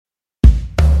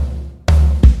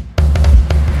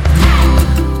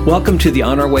Welcome to the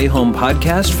On Our Way Home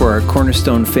podcast for our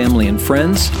Cornerstone family and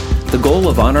friends. The goal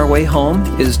of On Our Way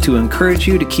Home is to encourage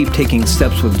you to keep taking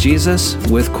steps with Jesus,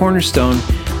 with Cornerstone,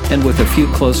 and with a few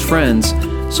close friends,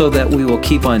 so that we will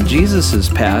keep on Jesus'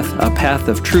 path, a path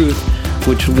of truth,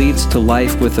 which leads to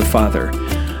life with the Father.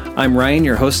 I'm Ryan,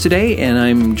 your host today, and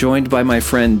I'm joined by my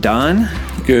friend Don.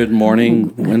 Good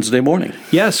morning, Wednesday morning.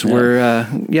 Yes, we're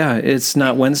it's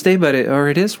not Wednesday, but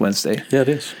it is Wednesday. Yeah, it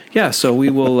is. Yeah, so we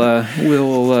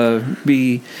will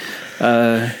be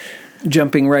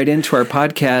jumping right into our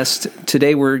podcast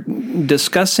today. We're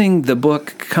discussing the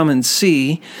book "Come and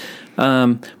See."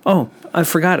 I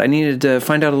forgot. I needed to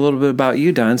find out a little bit about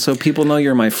you, Don, so people know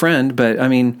you're my friend. But I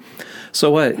mean, so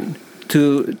what?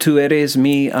 Tu eres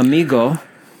mi amigo.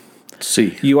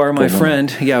 Sí. You are my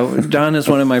friend. Yeah, Don is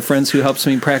one of my friends who helps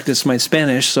me practice my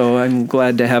Spanish, so I'm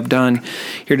glad to have Don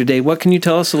here today. What can you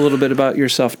tell us a little bit about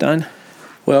yourself, Don?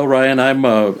 Well, Ryan, I'm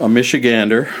a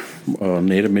Michigander, a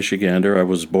native Michigander. I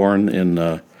was born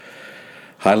in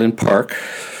Highland Park,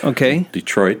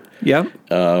 Detroit. Yep.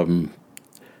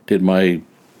 Did my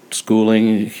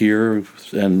schooling here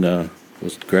and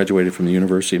was graduated from the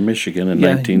University of Michigan in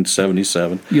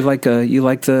 1977. You like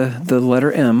the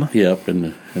letter M. Yep,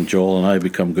 and Joel and I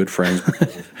become good friends.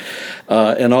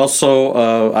 And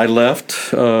also, I left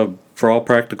for all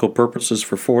practical purposes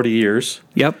for 40 years.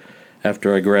 Yep.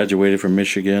 After I graduated from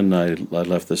Michigan, I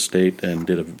left the state and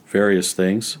did various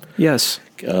things. Yes.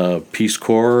 Peace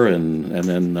Corps, and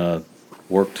then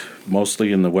worked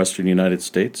mostly in the western United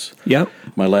States. Yep.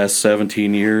 My last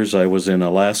 17 years, I was in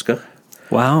Alaska.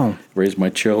 Wow. Raised my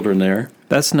children there.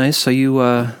 That's nice. So you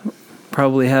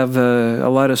probably have a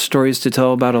lot of stories to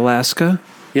tell about Alaska.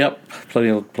 Yep,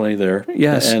 plenty there.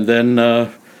 Yes. And then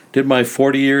did my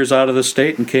 40 years out of the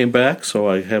state and came back, so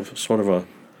I have sort of a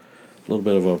little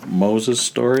bit of a Moses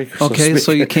story.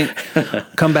 So you can't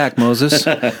come back, Moses.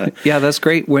 Yeah, that's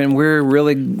great. We're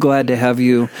really glad to have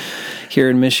you here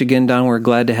in Michigan, Don. We're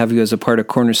glad to have you as a part of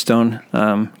Cornerstone.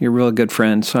 You're a really good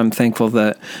friend, so I'm thankful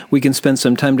that we can spend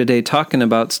some time today talking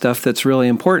about stuff that's really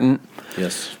important.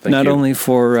 Yes, thank Not you. only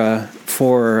for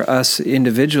us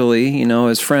individually,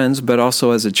 as friends, but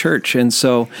also as a church. And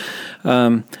so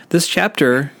this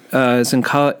chapter is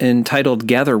entitled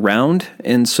Gather Round.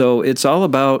 And so it's all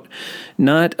about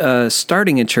not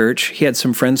starting a church. He had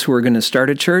some friends who were going to start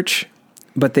a church,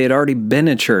 but they had already been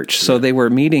a church. So they were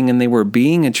meeting and they were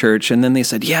being a church. And then they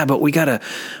said, yeah, but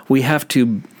we have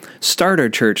to start our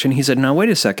church. And he said, now, wait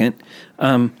a second.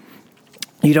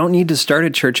 You don't need to start a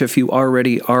church if you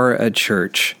already are a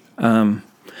church. And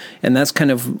that's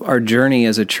kind of our journey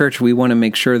as a church. We want to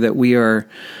make sure that we are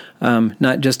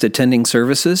not just attending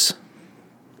services.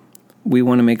 We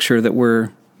want to make sure that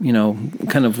we're,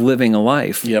 kind of living a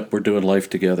life. Yep, we're doing life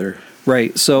together.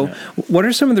 Right. So what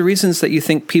are some of the reasons that you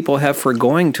think people have for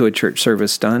going to a church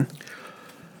service, Don?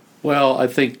 Well, I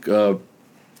think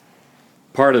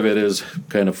part of it is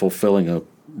kind of fulfilling a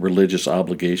religious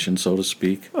obligation, so to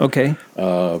speak. Okay.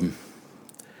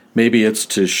 Maybe it's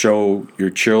to show your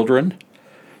children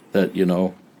that,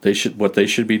 what they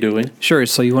should be doing. Sure.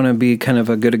 So you want to be kind of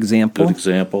a good example. Good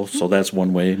example. So that's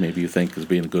one way. Maybe you think is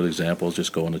being a good example is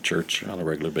just going to church on a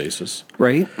regular basis.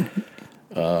 Right.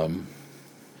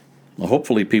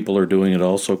 Hopefully people are doing it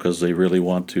also because they really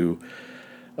want to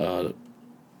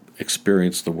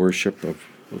experience the worship of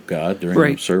God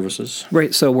during the services.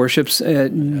 Right. So worship's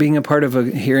being a part of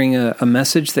hearing a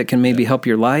message that can maybe help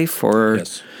your life, or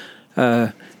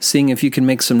seeing if you can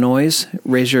make some noise,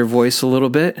 raise your voice a little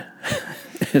bit.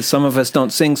 Some of us don't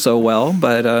sing so well,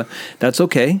 but that's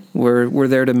okay. We're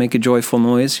there to make a joyful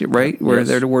noise, right? We're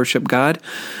there to worship God.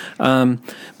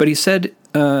 But he said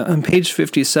on page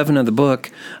 57 of the book,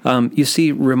 you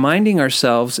see, reminding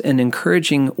ourselves and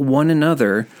encouraging one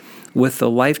another with the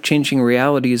life-changing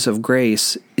realities of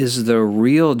grace is the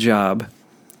real job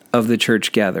of the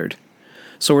church gathered.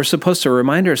 So we're supposed to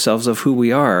remind ourselves of who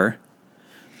we are.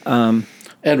 And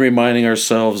reminding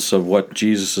ourselves of what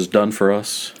Jesus has done for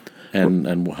us.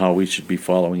 And how we should be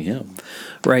following him.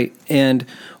 Right. And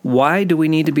why do we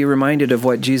need to be reminded of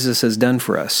what Jesus has done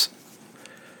for us?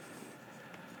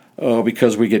 Oh,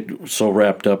 because we get so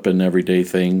wrapped up in everyday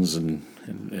things and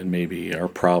maybe our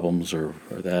problems or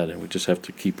that, and we just have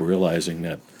to keep realizing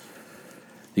that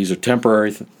these are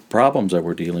temporary problems that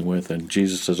we're dealing with, and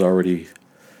Jesus has already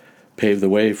paved the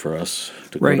way for us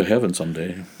to go to heaven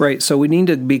someday. Right. So we need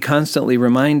to be constantly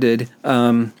reminded.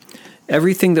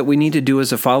 Everything that we need to do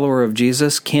as a follower of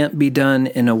Jesus can't be done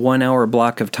in a 1 hour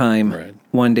block of time,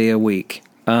 one day a week.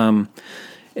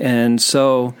 And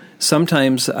so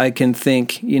sometimes I can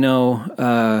think,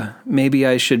 maybe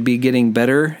I should be getting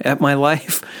better at my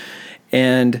life.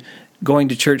 And going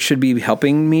to church should be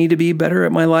helping me to be better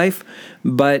at my life.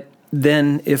 But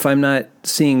then if I'm not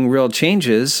seeing real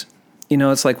changes,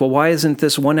 it's like, well, why isn't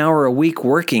this 1 hour a week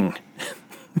working?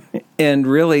 And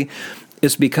really,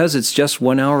 it's because it's just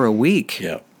 1 hour a week.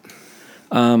 Yeah.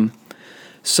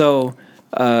 So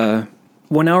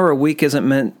 1 hour a week isn't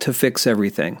meant to fix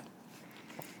everything.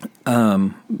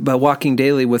 But walking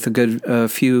daily with a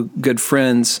few good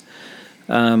friends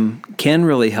can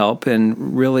really help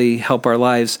and really help our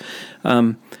lives.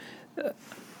 I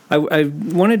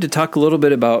wanted to talk a little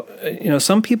bit about,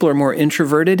 some people are more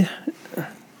introverted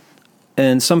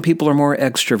and some people are more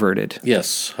extroverted.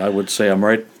 Yes, I would say I'm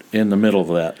right in the middle of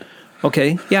that.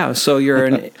 Okay, yeah. So you're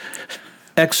an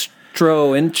intro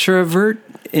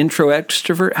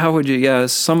extrovert. How would you? Yeah,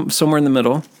 somewhere in the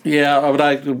middle. Yeah,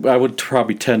 I would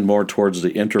probably tend more towards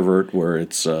the introvert, where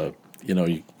it's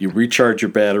you recharge your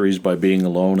batteries by being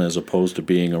alone as opposed to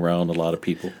being around a lot of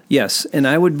people. Yes, and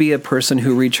I would be a person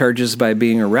who recharges by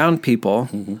being around people.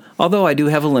 Mm-hmm. Although I do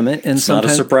have a limit, and it's sometimes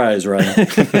not a surprise, Ryan.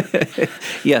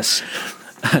 Yes.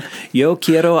 Yo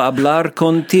quiero hablar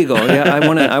contigo. Yeah,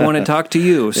 I want to talk to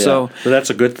you. Yeah, so but that's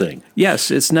a good thing.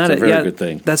 Yes, it's not a very good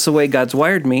thing. That's the way God's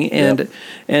wired me,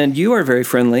 and you are very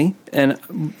friendly.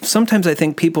 And sometimes I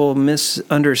think people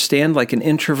misunderstand. Like an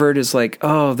introvert is like,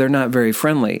 oh, they're not very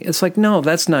friendly. It's like, no,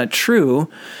 that's not true.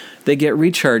 They get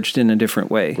recharged in a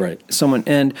different way. Right.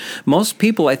 And most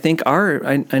people, I think, are.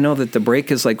 I know that the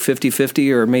break is like 50-50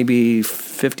 or maybe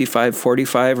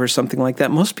 55-45 or something like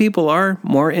that. Most people are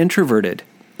more introverted.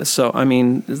 So, I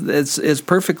mean, it's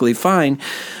perfectly fine.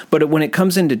 But when it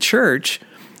comes into church,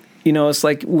 it's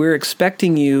like we're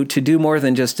expecting you to do more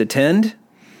than just attend.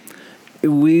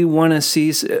 We want to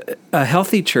see a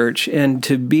healthy church, and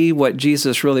to be what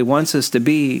Jesus really wants us to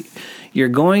be, you're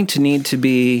going to need to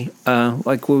be,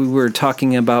 like we were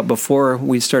talking about before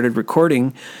we started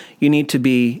recording, you need to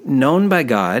be known by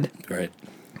God. Right.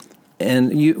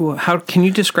 And how can you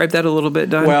describe that a little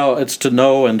bit, Don? Well, it's to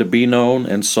know and to be known,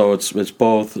 and so it's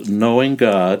both knowing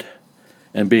God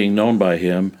and being known by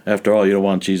Him. After all, you don't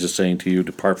want Jesus saying to you,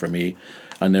 "Depart from me,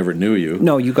 I never knew you."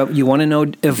 No, you want to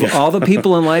know, if all the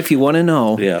people in life you want to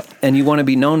know, and you want to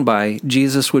be known by,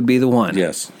 Jesus would be the one.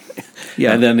 Yes.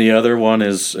 Yeah. And then the other one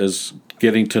is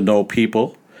getting to know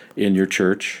people in your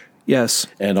church. Yes.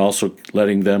 And also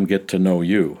letting them get to know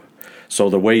you. So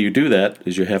the way you do that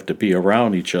is you have to be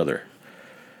around each other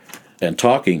and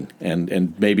talking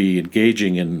and maybe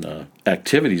engaging in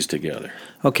activities together.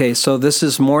 Okay, so this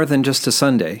is more than just a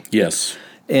Sunday. Yes.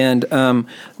 And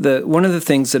one of the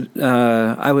things that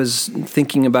I was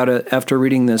thinking about after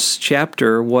reading this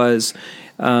chapter was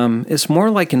it's more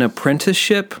like an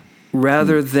apprenticeship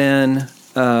rather than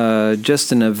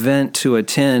just an event to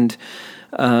attend.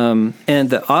 And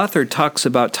the author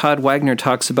Todd Wagner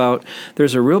talks about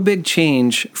there's a real big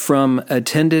change from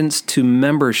attendance to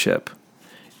membership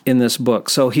in this book.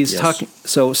 So he's talking.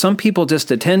 So some people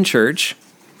just attend church,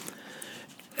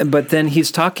 but then he's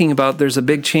talking about there's a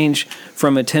big change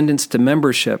from attendance to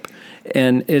membership,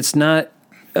 and it's not.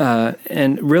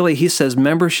 And really, he says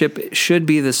membership should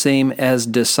be the same as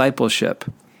discipleship.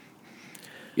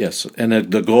 Yes, and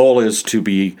the goal is to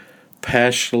be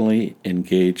passionately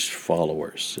engaged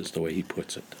followers, is the way he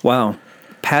puts it. Wow,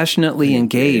 passionately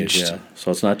engaged. Yeah. So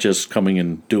it's not just coming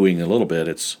and doing a little bit.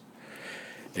 It's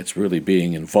really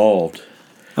being involved.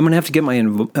 I'm going to have to get my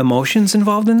emotions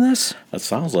involved in this? That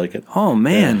sounds like it. Oh,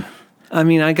 man. Yeah. I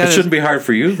mean, I got It shouldn't be hard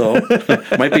for you, though.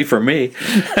 It might be for me.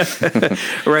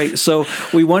 Right. So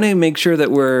we want to make sure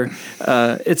that we're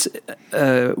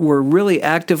really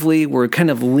actively, we're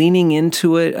kind of leaning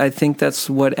into it. I think that's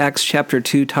what Acts chapter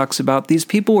 2 talks about. These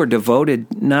people were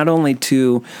devoted not only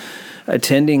to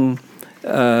attending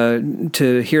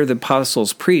to hear the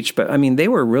apostles preach, but I mean, they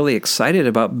were really excited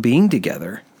about being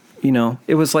together.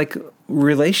 It was like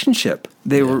relationship.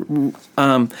 They were,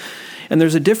 and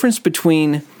there's a difference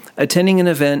between attending an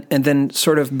event and then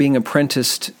sort of being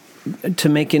apprenticed to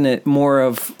making it more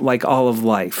of like all of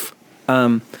life.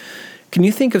 Can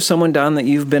you think of someone, Don, that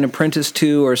you've been apprenticed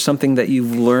to, or something that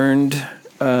you've learned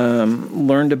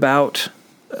about?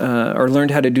 Or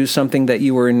learned how to do something that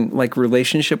you were in like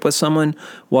relationship with someone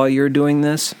while you're doing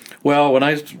this? Well, when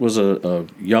I was a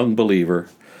young believer,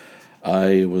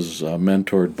 I was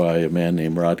mentored by a man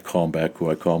named Rod Kalmbach, who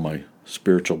I call my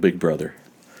spiritual big brother.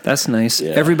 That's nice.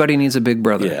 Yeah. Everybody needs a big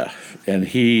brother. Yeah, and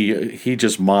he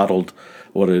just modeled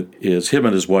what it is. Him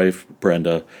and his wife,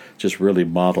 Brenda, just really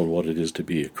modeled what it is to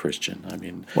be a Christian. I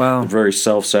mean, wow. Very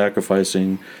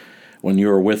self-sacrificing. When you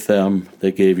were with them,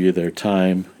 they gave you their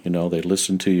time. They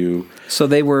listened to you. So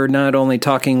they were not only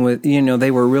talking with,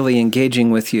 they were really engaging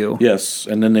with you. Yes,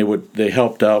 and then they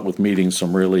helped out with meeting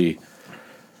some really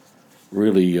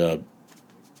really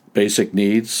basic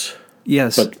needs.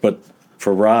 Yes. But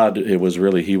for Rod, it was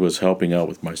really he was helping out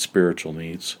with my spiritual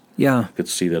needs. Yeah. I could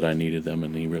see that I needed them,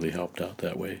 and he really helped out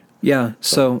that way. Yeah.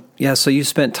 So you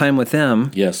spent time with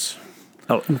them. Yes.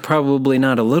 Probably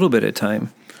not a little bit of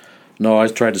time. No, I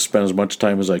tried to spend as much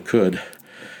time as I could.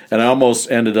 And I almost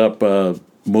ended up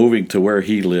moving to where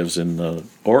he lives in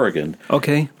Oregon.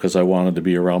 Okay. Because I wanted to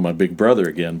be around my big brother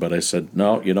again. But I said,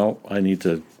 no, I need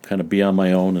to kind of be on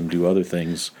my own and do other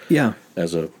things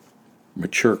as a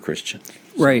mature Christian.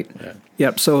 Right. Yeah.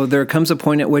 Yep. So there comes a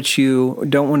point at which you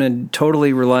don't want to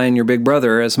totally rely on your big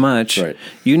brother as much. Right.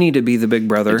 You need to be the big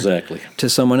brother Exactly. to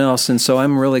someone else. And so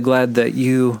I'm really glad that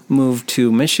you moved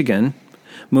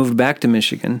back to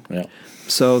Michigan, Yeah.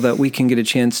 so that we can get a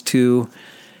chance to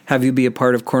have you be a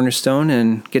part of Cornerstone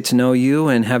and get to know you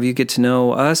and have you get to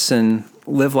know us and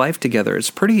live life together.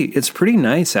 It's pretty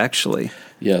nice, actually.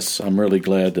 Yes, I'm really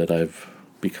glad that I've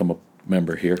become a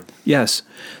member here. Yes.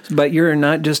 But you're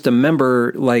not just a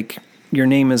member like your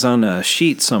name is on a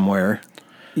sheet somewhere.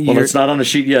 Well, it's not on a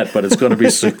sheet yet, but it's going to be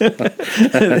soon.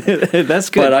 That's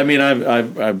good. But I mean,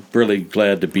 I'm really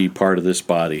glad to be part of this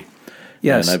body.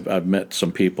 Yes. And I've met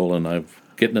some people, and I'm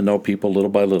getting to know people little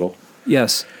by little.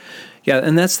 Yes. Yeah,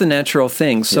 and that's the natural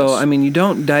thing. So, Yes. I mean, you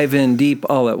don't dive in deep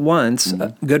all at once.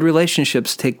 Mm-hmm. Good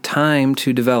relationships take time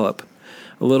to develop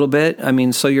a little bit. I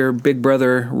mean, so your big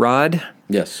brother, Rod,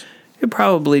 Yes.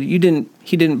 he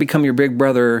didn't become your big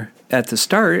brother at the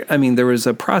start. I mean, there was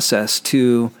a process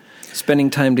to spending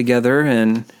time together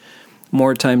and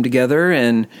more time together,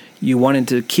 and you wanted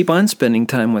to keep on spending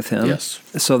time with him. Yes.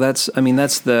 So that's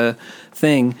the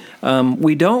thing.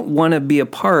 We don't want to be a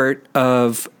part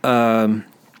of,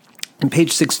 in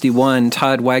page 61,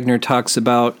 Todd Wagner talks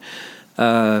about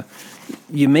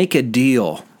you make a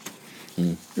deal.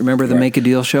 Remember the Make a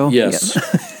Deal show? Yes.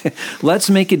 Yeah. Let's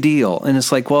make a deal. And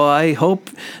it's like, well, I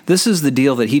hope this is the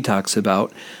deal that he talks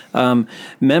about.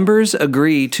 Members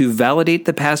agree to validate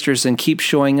the pastors and keep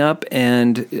showing up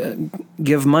and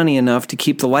give money enough to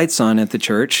keep the lights on at the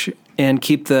church and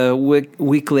keep the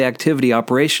weekly activity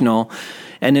operational.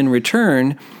 And in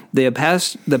return, the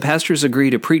pastors agree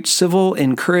to preach civil,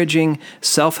 encouraging,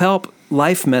 self-help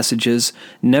life messages,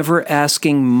 never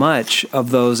asking much of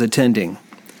those attending.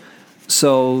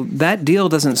 So that deal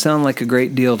doesn't sound like a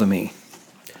great deal to me.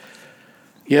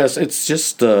 Yes, it's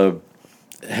just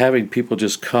having people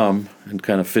just come and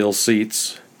kind of fill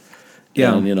seats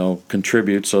and,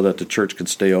 contribute so that the church can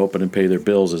stay open and pay their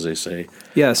bills, as they say.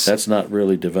 Yes. That's not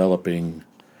really developing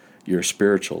your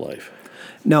spiritual life.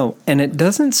 No, and it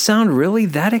doesn't sound really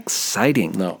that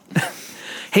exciting. No.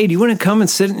 Hey, do you want to come and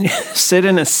sit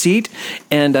in a seat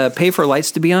and pay for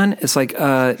lights to be on? It's like,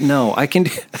 no, I can.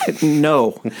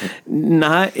 No,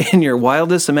 not in your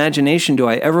wildest imagination do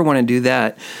I ever want to do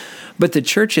that. But the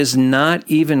church is not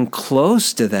even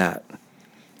close to that.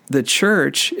 The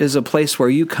church is a place where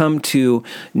you come to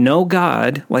know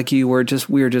God, like we were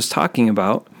just talking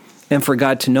about, and for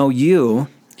God to know you.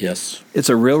 Yes. It's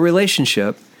a real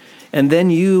relationship, and then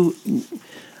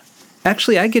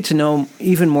Actually, I get to know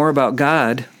even more about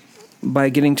God by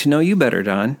getting to know you better,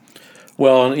 Don.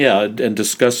 Well, yeah, and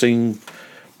discussing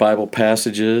Bible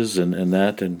passages and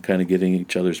that, and kind of getting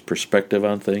each other's perspective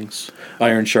on things.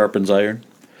 Iron sharpens iron.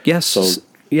 Yes.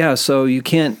 So you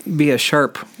can't be a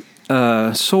sharp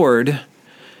sword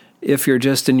if you're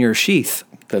just in your sheath.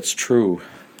 That's true.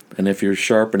 And if you're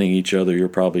sharpening each other, you're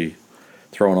probably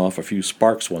throwing off a few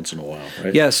sparks once in a while,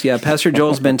 right? Yes, yeah. Pastor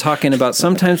Joel's been talking about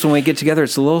sometimes when we get together,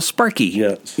 it's a little sparky.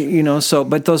 Yes.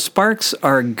 But those sparks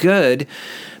are good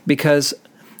because,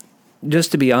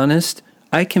 just to be honest,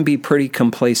 I can be pretty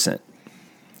complacent.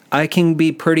 I can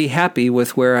be pretty happy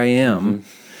with where I am.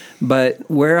 Mm-hmm. But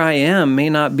where I am may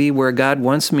not be where God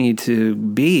wants me to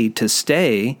be, to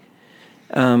stay.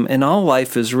 And all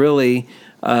life is really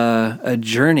a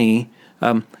journey.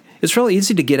 It's really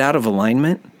easy to get out of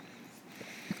alignment.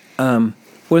 When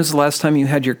was the last time you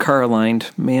had your car aligned?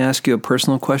 May I ask you a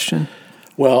personal question?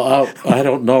 Well, I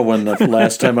don't know when the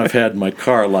last time I've had my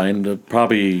car aligned,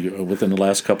 probably within the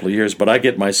last couple of years, but I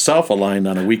get myself aligned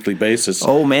on a weekly basis.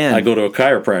 Oh, man. I go to a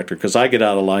chiropractor because I get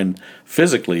out of line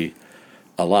physically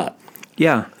a lot.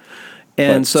 Yeah.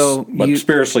 And but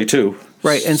spiritually too.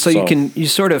 Right, and so you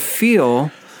sort of feel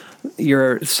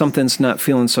something's not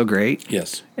feeling so great.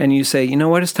 Yes. And you say, you know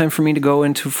what, it's time for me to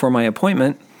go for my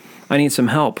appointment. I need some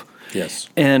help. Yes.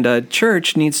 And a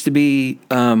church needs to be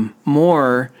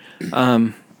more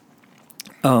than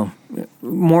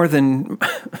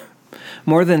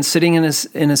sitting in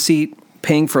a seat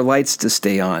paying for lights to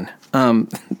stay on.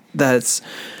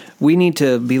 We need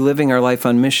to be living our life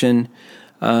on mission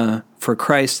for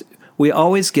Christ. We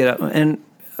always get up, and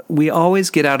we always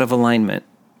get out of alignment.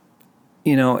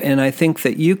 And I think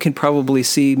that you can probably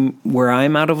see where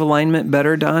I'm out of alignment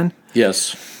better, Don.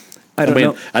 Yes. I don't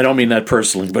know. I don't mean that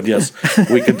personally, but yes,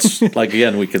 we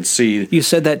can. We can see. You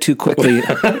said that too quickly.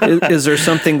 Is there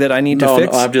something that I need to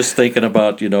fix? No, I'm just thinking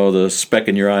about the speck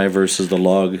in your eye versus the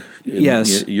log.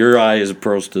 Yes, your eye is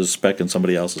opposed to the speck in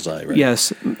somebody else's eye, right?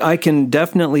 Yes, I can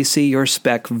definitely see your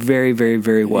speck very, very,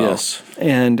 very well. Yes,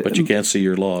 but you can't see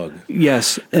your log.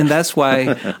 Yes, and that's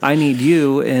why I need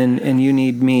you, and you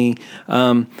need me.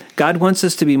 God wants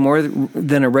us to be more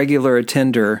than a regular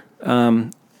attender.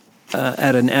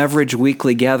 At an average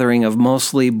weekly gathering of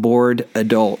mostly bored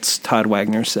adults, Todd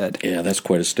Wagner said. Yeah, that's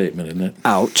quite a statement, isn't it?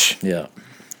 Ouch. Yeah.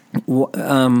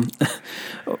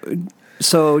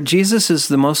 So Jesus is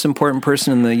the most important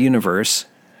person in the universe,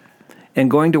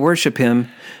 and going to worship him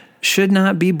should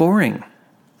not be boring.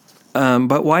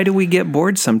 But why do we get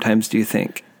bored sometimes, do you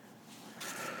think?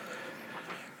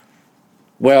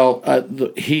 Well,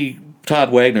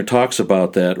 Todd Wagner talks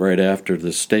about that right after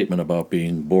this statement about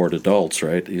being bored adults,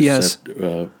 right? Yes.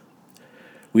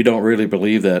 We don't really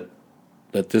believe that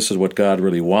this is what God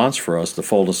really wants for us, the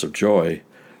fullness of joy.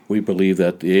 We believe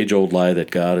that the age-old lie that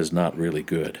God is not really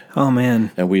good. Oh,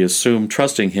 man. And we assume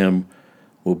trusting him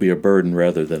will be a burden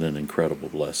rather than an incredible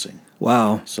blessing.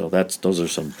 Wow. So those are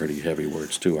some pretty heavy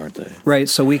words too, aren't they? Right,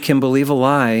 so we can believe a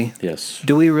lie. Yes.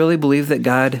 Do we really believe that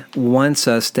God wants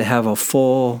us to have a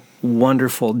full,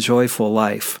 wonderful, joyful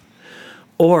life?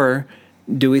 Or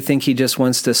do we think he just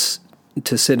wants to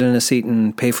sit in a seat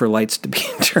and pay for lights to be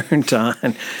turned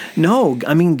on? No,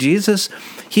 I mean, Jesus,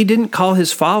 he didn't call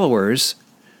his followers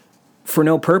for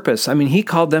no purpose. I mean, he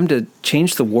called them to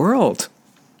change the world.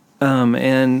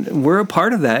 And we're a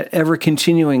part of that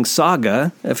ever-continuing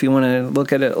saga, if you want to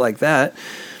look at it like that.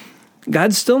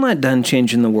 God's still not done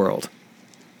changing the world,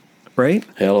 right?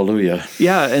 Hallelujah.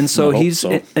 Yeah, and so he's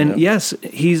going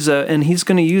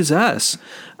to use us.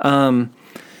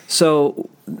 So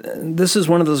this is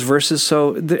one of those verses.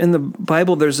 So in the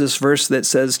Bible, there's this verse that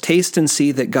says, "Taste and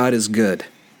see that God is good."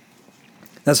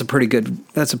 That's a pretty good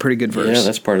verse. Yeah,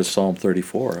 that's part of Psalm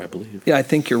 34, I believe. Yeah, I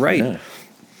think you're right. Yeah.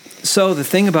 So the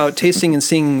thing about tasting and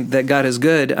seeing that God is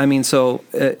good, I mean,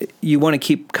 you want to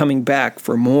keep coming back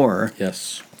for more.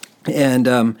 Yes.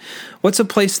 And what's a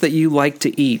place that you like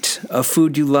to eat, a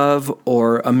food you love,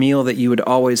 or a meal that you would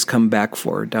always come back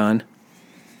for, Don?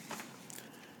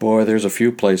 Boy, there's a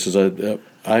few places.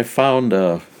 I found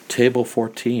Table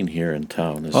 14 here in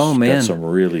town. Got some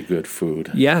really good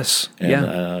food. Yes.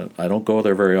 And I don't go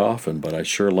there very often, but I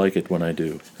sure like it when I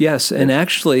do. Yes, and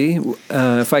actually,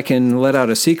 if I can let out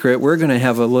a secret, we're going to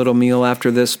have a little meal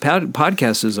after this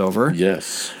podcast is over.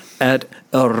 Yes. At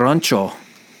El Rancho.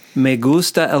 Me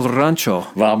gusta el rancho.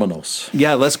 Vámonos.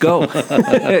 Yeah, let's go.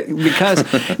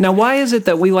 Because now, why is it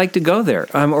that we like to go there?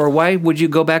 Or why would you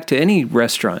go back to any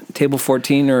restaurant, Table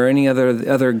 14 or any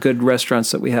other good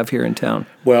restaurants that we have here in town?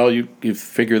 Well, you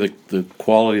figure the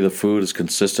quality of the food is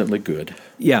consistently good.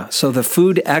 Yeah, so the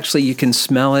food, actually, you can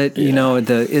smell it.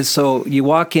 Yeah. So you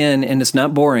walk in and it's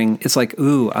not boring. It's like,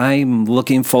 ooh, I'm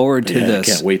looking forward to this.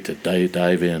 I can't wait to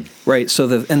dive in. Right. So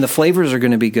the flavors are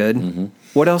going to be good. Mm-hmm.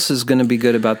 What else is going to be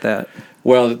good about that?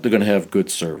 Well, they're going to have good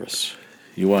service.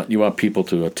 You want people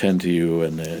to attend to you,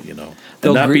 and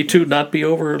and not be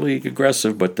overly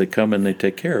aggressive, but they come and they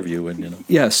take care of you, and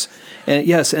Yes,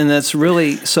 and that's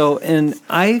really so. And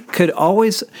I could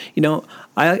always,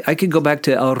 I could go back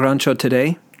to El Rancho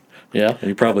today. Yeah,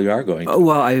 you probably are going to.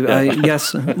 Well,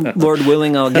 yes, Lord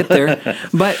willing, I'll get there.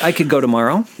 But I could go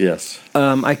tomorrow. Yes.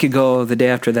 I could go the day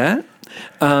after that.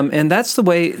 And that's the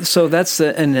way, so that's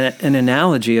an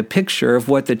analogy, a picture of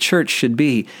what the church should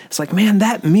be. It's like, man,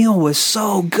 that meal was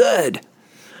so good.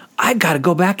 I got to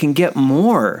go back and get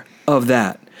more of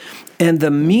that. And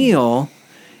the meal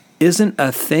isn't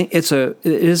a thing. It's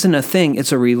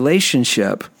a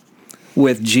relationship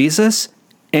with Jesus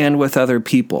and with other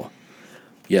people.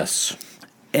 Yes.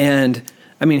 And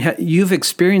I mean, you've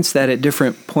experienced that at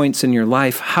different points in your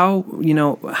life. How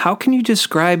can you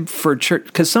describe for church?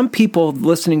 Because some people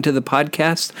listening to the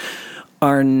podcast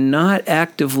are not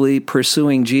actively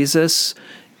pursuing Jesus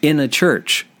in a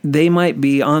church. They might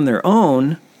be on their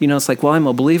own. It's like, well, I'm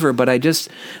a believer, but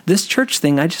this church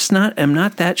thing, I'm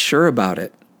not that sure about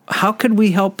it. How could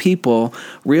we help people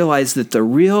realize that the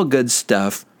real good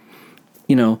stuff,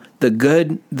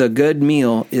 the good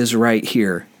meal is right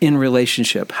here in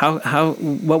relationship?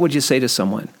 What would you say to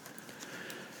someone?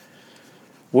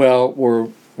 Well,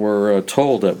 we're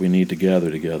told that we need to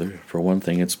gather together. For one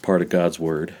thing, it's part of God's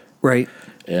word. Right.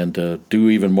 And do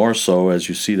even more so as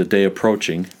you see the day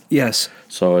approaching. Yes.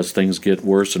 So as things get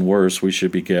worse and worse, we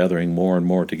should be gathering more and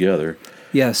more together.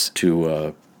 Yes.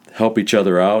 To help each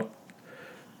other out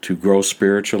to grow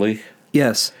spiritually,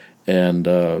 Yes. and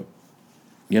to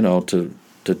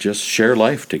just share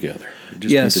life together. You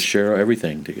just Yes. need to share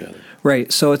everything together.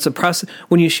 Right. So it's a process.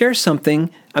 When you share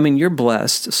something, I mean, you're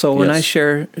blessed. So when Yes. I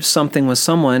share something with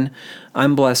someone,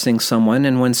 I'm blessing someone.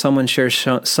 And when someone shares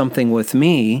something with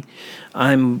me,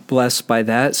 I'm blessed by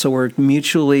that. So we're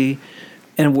mutually,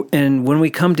 and when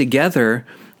we come together,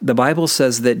 the Bible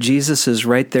says that Jesus is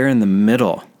right there in the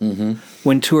middle. Mm-hmm.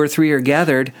 When 2 or 3 are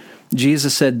gathered,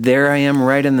 Jesus said, there I am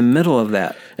right in the middle of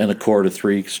that. And a cord of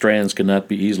 3 strands cannot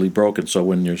be easily broken. So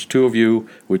when there's 2 of you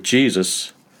with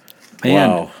Jesus, Man.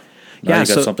 wow, now you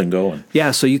got something going.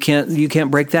 Yeah, so you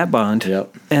can't break that bond.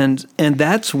 Yep. And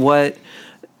that's what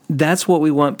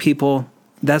we want people.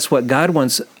 That's what God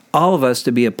wants all of us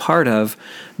to be a part of.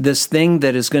 This thing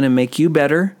that is going to make you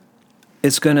better.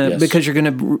 It's going to, Yes. because you're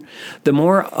going to, the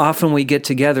more often we get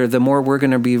together, the more we're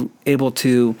going to be able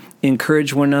to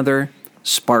encourage one another,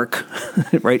 spark,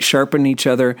 right, sharpen each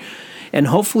other, and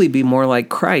hopefully be more like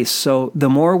Christ. So the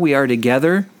more we are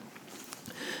together,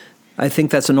 I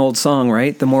think that's an old song,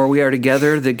 right? The more we are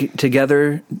together,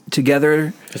 together.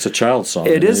 It's a child's song.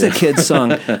 It is a kid's song.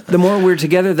 The more we're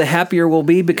together, the happier we'll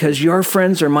be, because your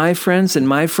friends are my friends and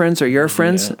my friends are your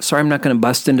friends. Yeah. Sorry, I'm not going to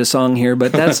bust into song here,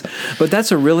 but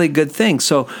that's a really good thing.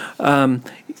 So,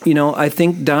 I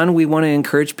think, Don, we want to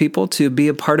encourage people to be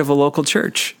a part of a local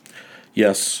church.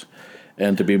 Yes,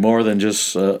 and to be more than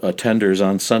just attenders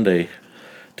on Sunday,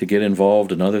 to get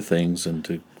involved in other things and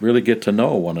to really get to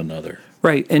know one another.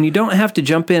 Right, and you don't have to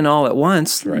jump in all at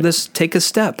once. Right. Just take a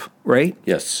step, right?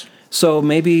 Yes. So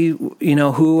maybe,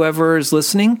 whoever is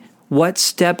listening, what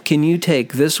step can you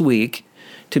take this week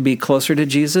to be closer to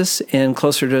Jesus and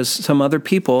closer to some other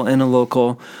people in a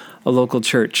local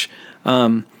church?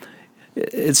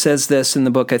 It says this in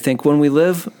the book, I think, when we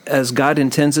live as God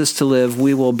intends us to live,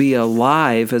 we will be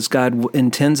alive as God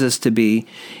intends us to be.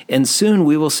 And soon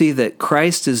we will see that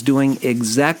Christ is doing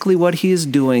exactly what he is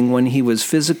doing when he was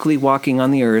physically walking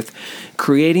on the earth,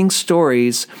 creating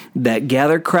stories that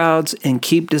gather crowds and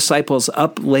keep disciples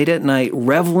up late at night,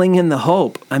 reveling in the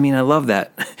hope. I mean, I love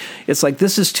that. It's like,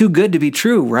 this is too good to be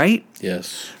true, right?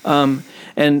 Yes.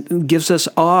 And gives us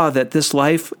awe that this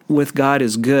life with God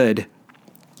is good,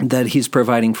 that he's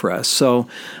providing for us. So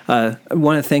I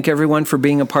want to thank everyone for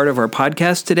being a part of our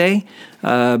podcast today,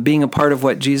 being a part of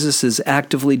what Jesus is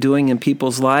actively doing in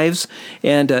people's lives.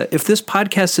 And if this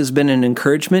podcast has been an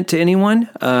encouragement to anyone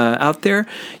out there,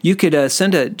 you could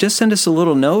send us a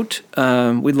little note.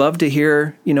 We'd love to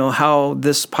hear, how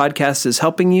this podcast is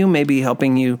helping you, maybe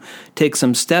helping you take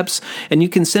some steps. And you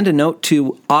can send a note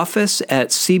to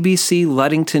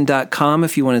office@cbcluddington.com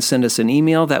if you want to send us an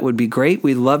email. That would be great.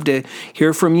 We'd love to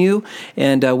hear from you,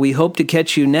 and we hope to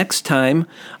catch you next time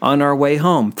on our way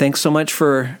home. Thanks so much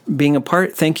for being a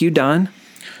part. Thank you, Don.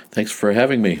 Thanks for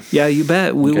having me. Yeah, you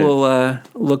bet. We will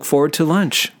look forward to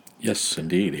lunch. Yes,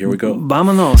 indeed. Here we go.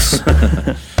 Vámonos.